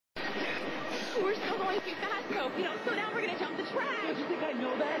We're still going too fast, though. If we don't slow down, we're gonna jump the track. Don't you think I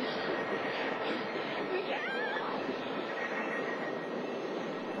know that?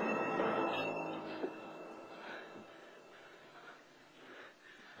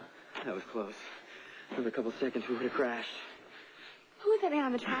 That was close. Another couple seconds, we would have crashed. Who was that man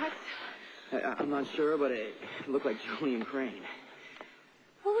on the tracks? I'm not sure, but it looked like Julian Crane.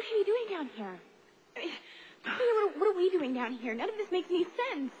 What was he doing down here? What are we doing down here? None of this makes any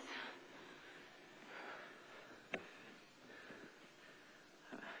sense.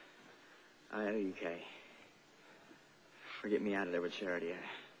 I owe you, Kay. For getting me out of there with Charity.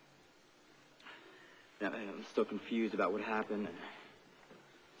 I'm still confused about what happened. And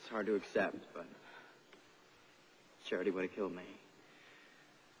it's hard to accept, but Charity would have killed me.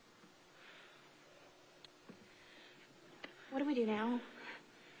 What do we do now?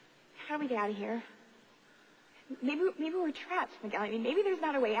 How do we get out of here? Maybe we're trapped, Miguel. I mean, maybe there's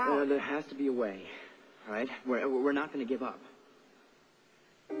not a way out. There has to be a way, all right? We're not going to give up.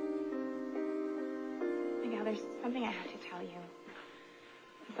 Miguel, there's something I have to tell you.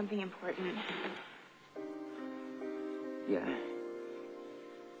 Something important. Yeah?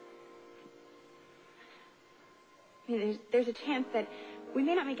 I mean, there's a chance that we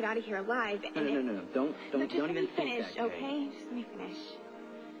may not make it out of here alive. No. Don't even finish, think that, okay? Just let me finish.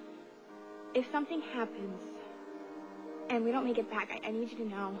 If something happens and we don't make it back, I need you to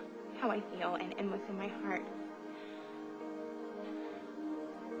know how I feel and what's in my heart.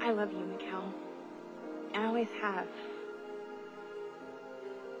 I love you, Miguel. I always have.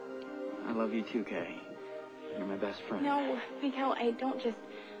 I love you too, Kay. You're my best friend. No, Miguel, I don't just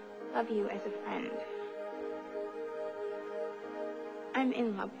love you as a friend. I'm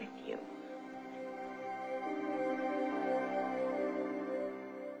in love with you.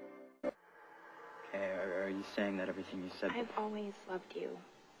 Okay, are you saying that everything you said... I've always loved you,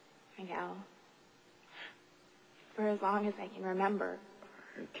 Miguel. For as long as I can remember.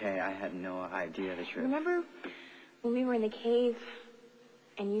 Okay, I had no idea that you... Remember when we were in the cave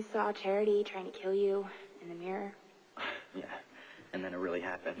and you saw Charity trying to kill you in the mirror? Yeah, and then it really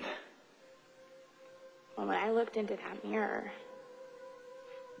happened. Well, when I looked into that mirror,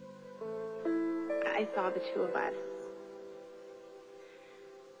 I saw the two of us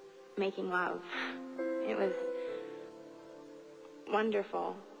making love. It was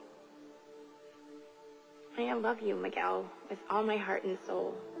wonderful. I love you, Miguel, with all my heart and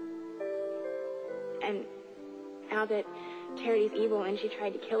soul. And now that Charity's evil and she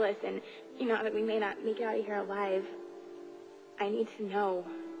tried to kill us, and you know that we may not make it out of here alive, I need to know.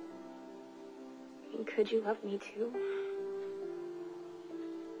 I mean, could you love me too?